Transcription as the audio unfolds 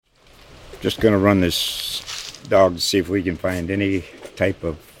Just going to run this dog to see if we can find any type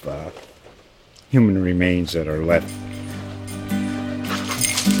of human remains that are left.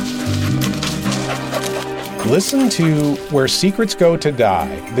 Listen to Where Secrets Go to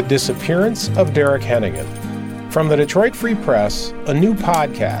Die, The Disappearance of Derek Hennigan. From the Detroit Free Press, a new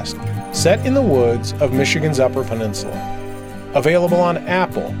podcast set in the woods of Michigan's Upper Peninsula. Available on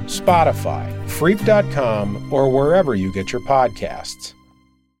Apple, Spotify, Freep.com, or wherever you get your podcasts.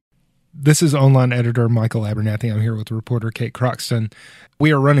 This is online editor Michael Abernathy. I'm here with reporter Kate Croxton.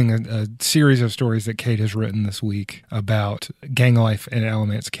 We are running a series of stories that Kate has written this week about gang life in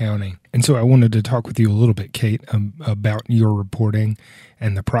Alamance County. And so I wanted to talk with you a little bit, Kate, about your reporting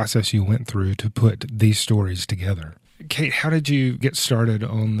and the process you went through to put these stories together. Kate, how did you get started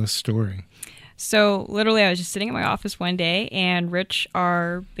on this story? So literally I was just sitting in my office one day and Rich,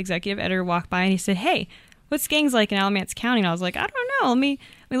 our executive editor, walked by and he said, "Hey, what's gangs like in Alamance County?" And I was like, "I don't know. Let me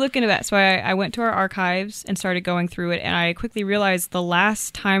look into that." So I went to our archives and started going through it. And I quickly realized the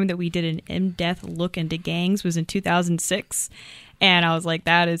last time that we did an in-depth look into gangs was in 2006. And I was like,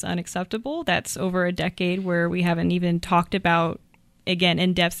 that is unacceptable. That's over a decade where we haven't even talked about, again,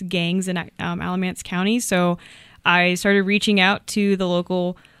 in-depth gangs in Alamance County. So I started reaching out to the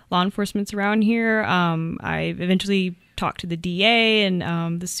local law enforcement around here. I eventually talked to the DA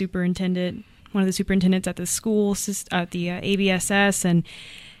and the superintendent, one of the superintendents at the school, at the ABSS, and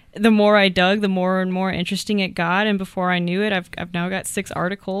the more I dug, the more and more interesting it got. And before I knew it, I've now got 6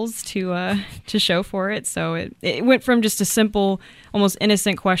 articles to show for it. So it went from just a simple, almost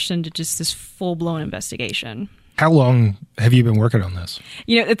innocent question to just this full-blown investigation. How long have you been working on this?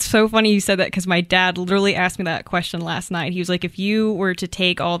 You know, it's so funny you said that because my dad literally asked me that question last night. He was like, if you were to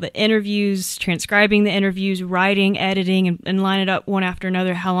take all the interviews, transcribing the interviews, writing, editing, and line it up one after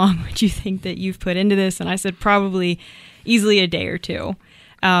another, how long would you think that you've put into this? And I said, probably easily a day or two.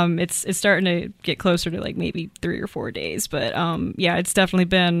 It's starting to get closer to like maybe 3 or 4 days. But yeah, it's definitely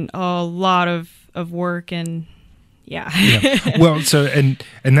been a lot of work and yeah. Well, so, and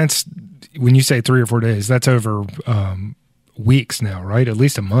that's, when you say 3 or 4 days, that's over weeks now, right? At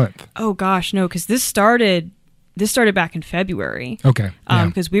least a month. Oh gosh, no, because this started back in February. Okay.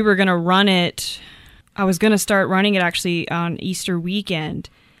 Because we were going to run it. I was going to start running it actually on Easter weekend.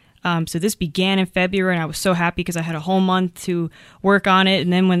 So this began in February, and I was so happy because I had a whole month to work on it.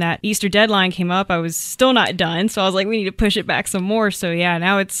 And then when that Easter deadline came up, I was still not done. So I was like, we need to push it back some more. So yeah,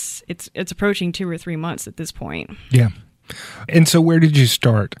 now it's approaching 2 or 3 months at this point. Yeah. And so where did you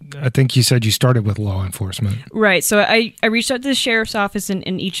start? I think you said you started with law enforcement. Right. So I reached out to the sheriff's office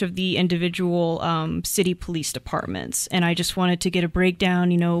in each of the individual city police departments. And I just wanted to get a breakdown,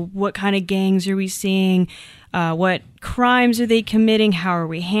 you know, what kind of gangs are we seeing? What crimes are they committing? How are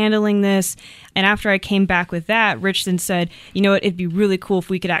we handling this? And after I came back with that, Rich then said, you know what, it'd be really cool if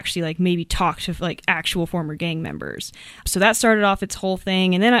we could actually like maybe talk to like actual former gang members. So that started off its whole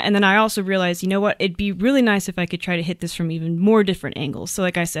thing. And then I also realized, you know what, it'd be really nice if I could try to hit this from even more different angles. So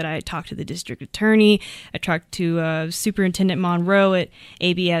like I said, I talked to the district attorney, I talked to Superintendent Monroe at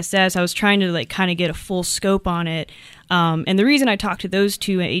ABSS. I was trying to like kind of get a full scope on it. And the reason I talked to those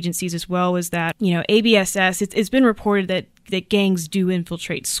 2 agencies as well was that, you know, ABSS, it's been reported that gangs do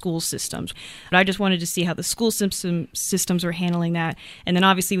infiltrate school systems. But I just wanted to see how the school systems were handling that. And then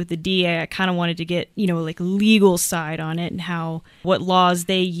obviously with the DA, I kind of wanted to get, you know, like legal side on it and what laws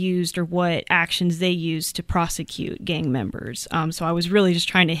they used or what actions they used to prosecute gang members. So I was really just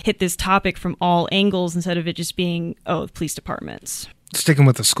trying to hit this topic from all angles instead of it just being, police departments. Sticking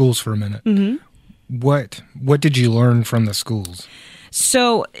with the schools for a minute. Mm-hmm. What did you learn from the schools?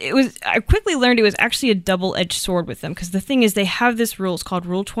 So I quickly learned it was actually a double-edged sword with them, because the thing is they have this rule, it's called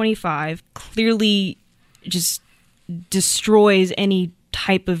Rule 25, clearly just destroys any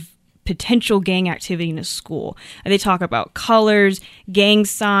type of potential gang activity in a school. And they talk about colors, gang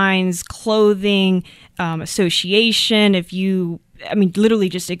signs, clothing, association. Literally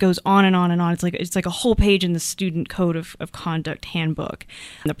just, it goes on and on and on. It's like a whole page in the student code of conduct handbook.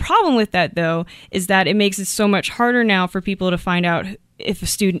 And the problem with that, though, is that it makes it so much harder now for people to find out if a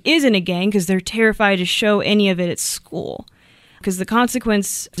student is in a gang, because they're terrified to show any of it at school. Because the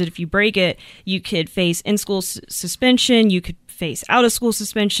consequence is that if you break it, you could face in-school suspension, you could face out-of-school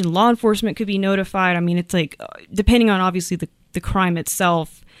suspension, law enforcement could be notified. I mean, it's like, depending on obviously the crime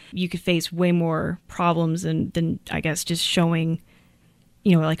itself, you could face way more problems than I guess just showing,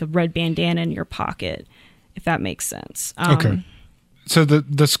 you know, like a red bandana in your pocket, if that makes sense. Okay. So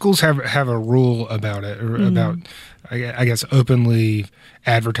the schools have a rule about it, or about, I guess, openly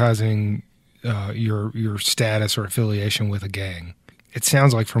advertising your status or affiliation with a gang. It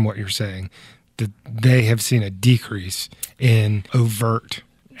sounds like from what you're saying that they have seen a decrease in overt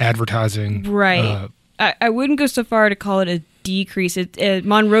advertising. Right. I wouldn't go so far to call it a decrease.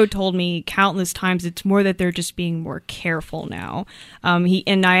 Monroe told me countless times it's more that they're just being more careful now.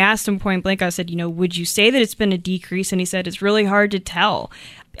 And I asked him point blank, I said, would you say that it's been a decrease? And he said, it's really hard to tell.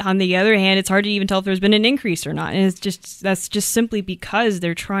 On the other hand, it's hard to even tell if there's been an increase or not. And that's just simply because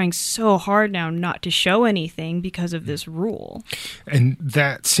they're trying so hard now not to show anything because of this rule. And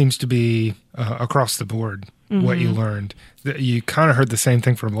that seems to be across the board what you learned. You kind of heard the same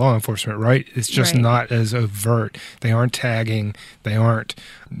thing from law enforcement, right? It's just not as overt. They aren't tagging. They aren't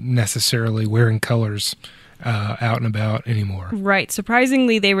necessarily wearing colors out and about anymore. Right.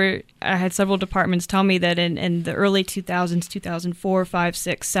 Surprisingly, I had several departments tell me that in the early 2000s, 2004, 5,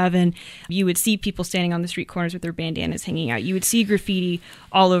 6, 7, you would see people standing on the street corners with their bandanas hanging out. You would see graffiti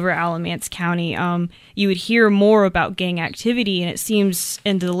all over Alamance County. You would hear more about gang activity, and it seems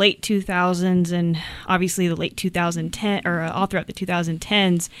into the late 2000s and obviously the late 2010 or all throughout the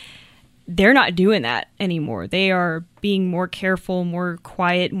 2010s, they're not doing that anymore. They are being more careful, more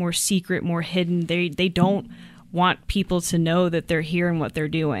quiet, more secret, more hidden. They don't want people to know that they're here and what they're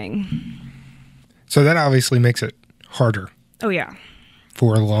doing. So that obviously makes it harder. Oh, yeah.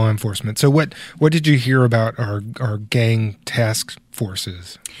 For law enforcement. So what did you hear about our gang task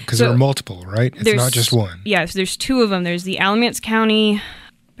forces? Because there are multiple, right? It's not just one. Yeah, so there's two of them. There's the Alamance County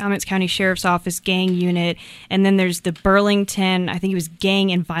Sheriff's Office gang unit, and then there's the Burlington, I think it was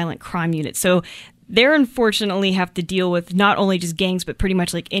gang and violent crime unit. So they unfortunately have to deal with not only just gangs, but pretty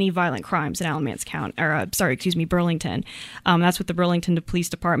much like any violent crimes in Alamance County, Burlington. That's with the Burlington Police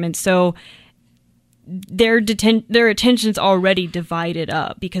Department. So their attention's already divided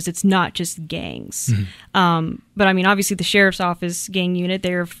up because it's not just gangs. Mm-hmm. But I mean, obviously the Sheriff's Office gang unit,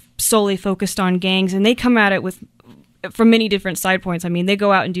 they're solely focused on gangs, and they come at it from many different side points. I mean, they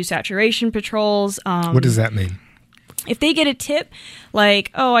go out and do saturation patrols. What does that mean? If they get a tip, like,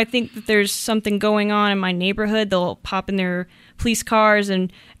 oh, I think that there's something going on in my neighborhood, they'll pop in their police cars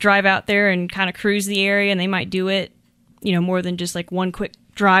and drive out there and kind of cruise the area, and they might do it, more than just like one quick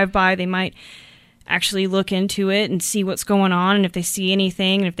drive-by. They might actually look into it and see what's going on, and if they see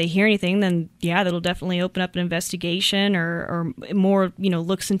anything and if they hear anything, then yeah, that'll definitely open up an investigation or more,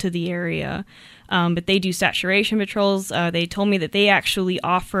 looks into the area. But they do saturation patrols. They told me that they actually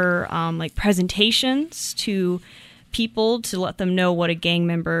offer like presentations to people to let them know what a gang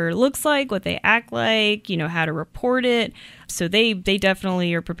member looks like, what they act like, how to report it. So they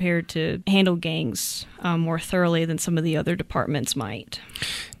definitely are prepared to handle gangs more thoroughly than some of the other departments might.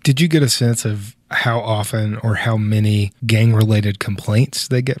 Did you get a sense of how often or how many gang-related complaints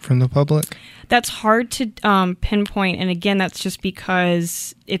they get from the public? That's hard to pinpoint, and again, that's just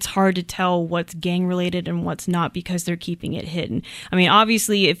because it's hard to tell what's gang-related and what's not because they're keeping it hidden. I mean,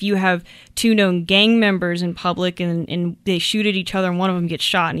 obviously, if you have two known gang members in public and they shoot at each other and one of them gets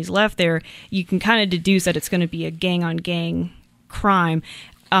shot and he's left there, you can kind of deduce that it's going to be a gang-on-gang crime.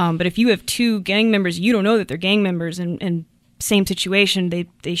 But if you have two gang members, you don't know that they're gang members, and same situation,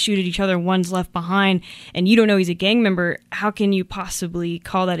 they shoot at each other, one's left behind, and you don't know he's a gang member, how can you possibly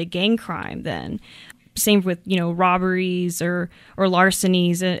call that a gang crime then? Same with, robberies or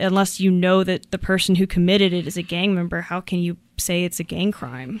larcenies, unless you know that the person who committed it is a gang member, how can you say it's a gang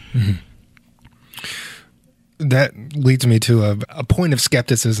crime? Mm-hmm. That leads me to a point of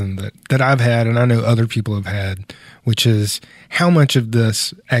skepticism that I've had, and I know other people have had, which is how much of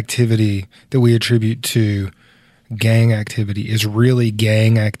this activity that we attribute to gang activity is really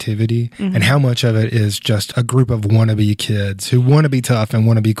gang activity, mm-hmm. and how much of it is just a group of wannabe kids who want to be tough and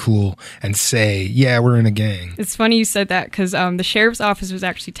want to be cool and say, yeah, we're in a gang. It's funny you said that because the sheriff's office was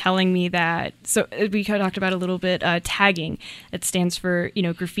actually telling me that, so we kind of talked about a little bit, tagging. It stands for,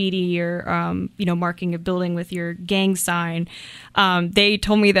 graffiti or, marking a building with your gang sign. They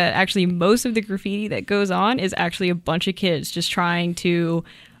told me that actually most of the graffiti that goes on is actually a bunch of kids just trying to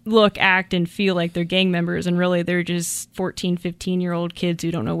look, act, and feel like they're gang members, and really they're just 14, 15-year-old kids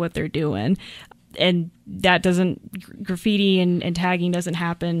who don't know what they're doing. And that graffiti and tagging doesn't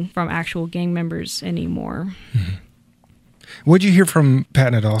happen from actual gang members anymore. Mm-hmm. What'd you hear from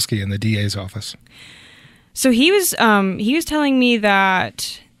Pat Nadolsky in the DA's office? So he was telling me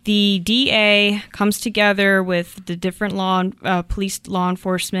that the DA comes together with the different police law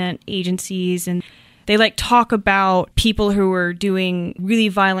enforcement agencies, and they talk about people who are doing really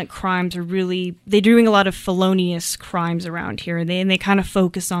violent crimes or they're doing a lot of felonious crimes around here, and they kind of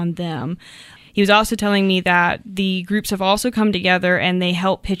focus on them. He was also telling me that the groups have also come together and they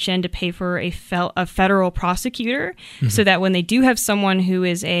help pitch in to pay for a federal prosecutor, so that when they do have someone who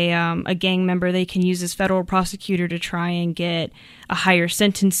is a gang member, they can use this federal prosecutor to try and get a higher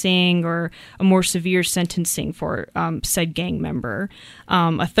sentencing or a more severe sentencing for said gang member.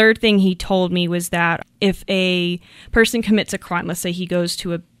 A third thing he told me was that if a person commits a crime, let's say he goes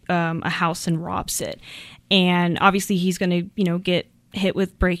to a house and robs it, and obviously he's going to, get hit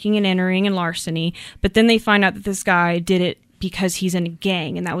with breaking and entering and larceny, but then they find out that this guy did it because he's in a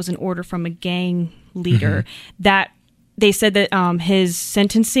gang, and that was an order from a gang leader, that they said that his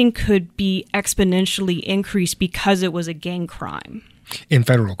sentencing could be exponentially increased because it was a gang crime. In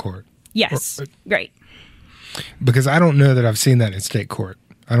federal court? Yes, right. Because I don't know that I've seen that in state court.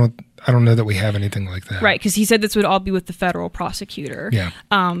 I don't know that we have anything like that. Right, because he said this would all be with the federal prosecutor. Yeah.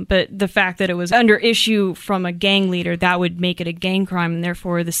 But the fact that it was under issue from a gang leader, that would make it a gang crime, and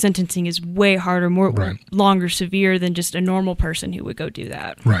therefore the sentencing is way harder, longer, severe than just a normal person who would go do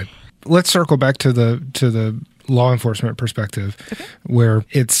that. Right. Let's circle back to the law enforcement perspective, where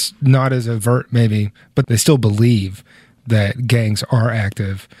it's not as overt maybe, but they still believe that gangs are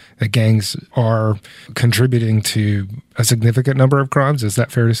active, that gangs are contributing to a significant number of crimes. Is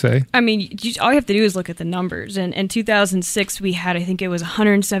that fair to say? I mean, all you have to do is look at the numbers. And in 2006, we had, I think it was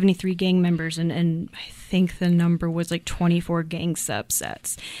 173 gang members, and I think the number was like 24 gang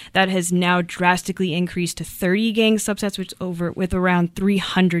subsets. That has now drastically increased to 30 gang subsets, with around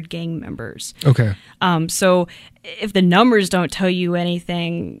 300 gang members. Okay. So if the numbers don't tell you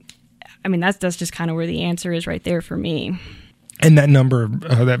anything, I mean, that's just kind of where the answer is right there for me. And that number,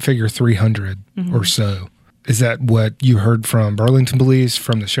 that figure 300 or so, is that what you heard from Burlington Police,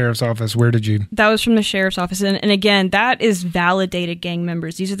 from the sheriff's office? Where did you? That was from the sheriff's office. And again, that is validated gang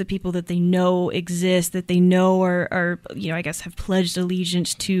members. These are the people that they know exist, that they know are I guess have pledged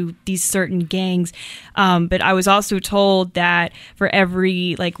allegiance to these certain gangs. But I was also told that for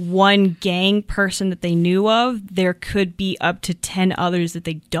every one gang person that they knew of, there could be up to 10 others that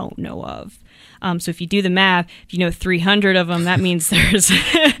they don't know of. So if you do the math, if you know 300 of them, that means there's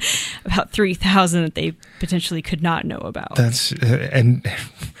about 3,000 that they potentially could not know about. And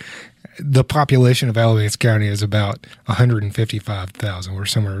the population of Alamance County is about 155,000. We're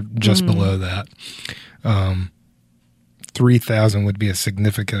somewhere just below that. 3,000 would be a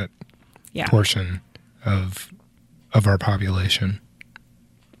significant portion of our population.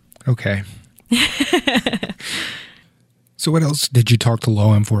 Okay. So what else did you talk to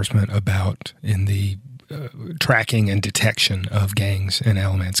law enforcement about in the tracking and detection of gangs in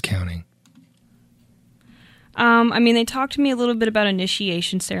Alamance County? I mean, they talked to me a little bit about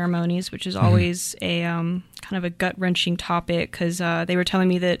initiation ceremonies, which is always a kind of a gut-wrenching topic, because they were telling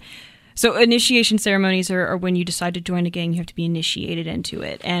me that initiation ceremonies are when you decide to join a gang, you have to be initiated into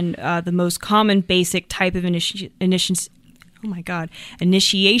it. And the most common basic type of initiation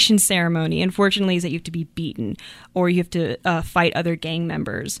ceremony, unfortunately, is that you have to be beaten or you have to fight other gang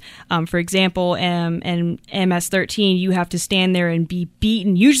members. For example, in MS-13, you have to stand there and be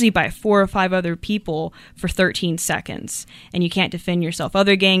beaten, usually by 4 or 5 other people, for 13 seconds. And you can't defend yourself.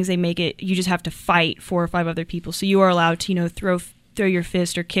 Other gangs, they make it, you just have to fight 4 or 5 other people. So you are allowed to, throw your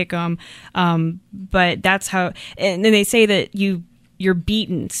fist or kick them. But that's how, and then they say that you're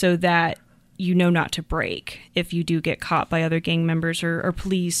beaten so that not to break if you do get caught by other gang members or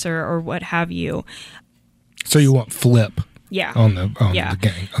police or what have you. So you won't flip on the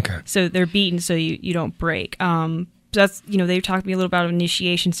gang. Okay. So they're beaten so you don't break. So that's, they've talked to me a little about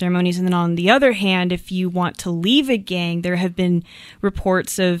initiation ceremonies. And then on the other hand, if you want to leave a gang, there have been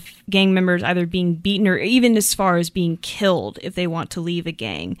reports of gang members either being beaten or even as far as being killed if they want to leave a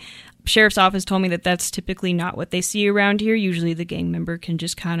gang. Sheriff's office told me that that's typically not what they see around here. Usually the gang member can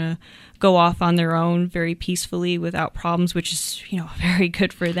just kind of go off on their own very peacefully without problems, which is, very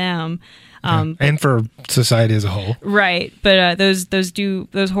good for them. And for society as a whole. Right. But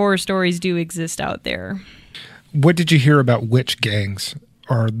those horror stories do exist out there. What did you hear about which gangs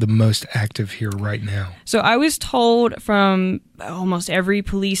are the most active here right now? So I was told from almost every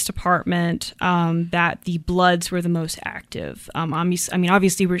police department that the Bloods were the most active.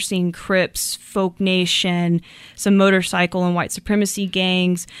 Obviously we're seeing Crips, Folk Nation, some motorcycle and white supremacy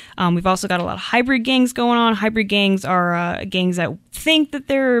gangs. We've also got a lot of hybrid gangs going on. Hybrid gangs are gangs that think that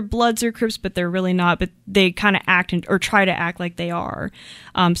they're Bloods or Crips, but they're really not. But they kind of act or try to act like they are.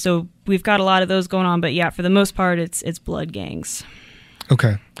 So we've got a lot of those going on. But yeah, for the most part, it's Blood gangs.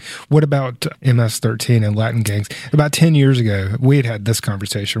 Okay. What about MS-13 and Latin gangs? About 10 years ago, we had this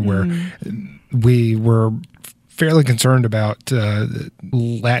conversation where we were fairly concerned about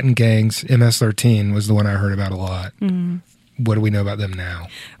Latin gangs. MS-13 was the one I heard about a lot. what do we know about them now?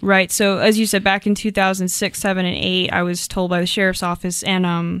 Right. So as you said, back in 2006, 7, and 8, I was told by the sheriff's office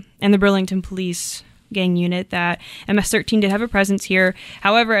and the Burlington Police gang unit that MS-13 did have a presence here.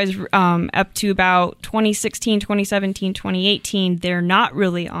 However, as up to about 2016, 2017, 2018, they're not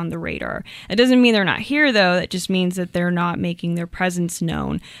really on the radar. It doesn't mean they're not here, though. That just means that they're not making their presence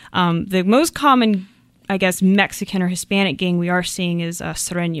known. The most common, I guess, Mexican or Hispanic gang we are seeing is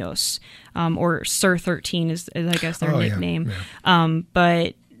Sureños, or Sir 13 is I guess their nickname. Yeah.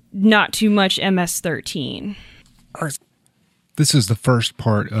 But not too much MS-13. This is the first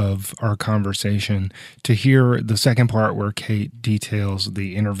part of our conversation. To hear the second part where Kate details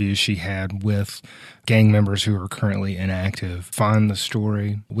the interviews she had with gang members who are currently inactive, find the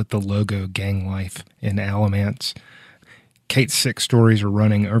story with the logo Gang Life in Alamance. Kate's 6 stories are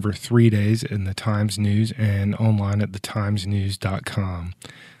running over 3 days in the Times News and online at thetimesnews.com.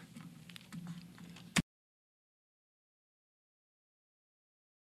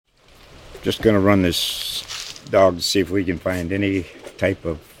 Just going to run this dog to see if we can find any type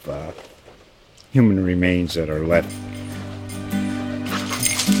of human remains that are left.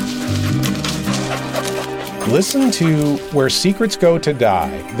 Listen to Where Secrets Go to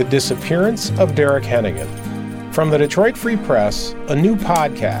Die, The Disappearance of Derek Hennigan. From the Detroit Free Press, a new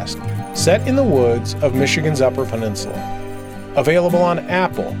podcast set in the woods of Michigan's Upper Peninsula. Available on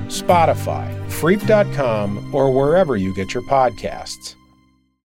Apple, Spotify, Freep.com, or wherever you get your podcasts.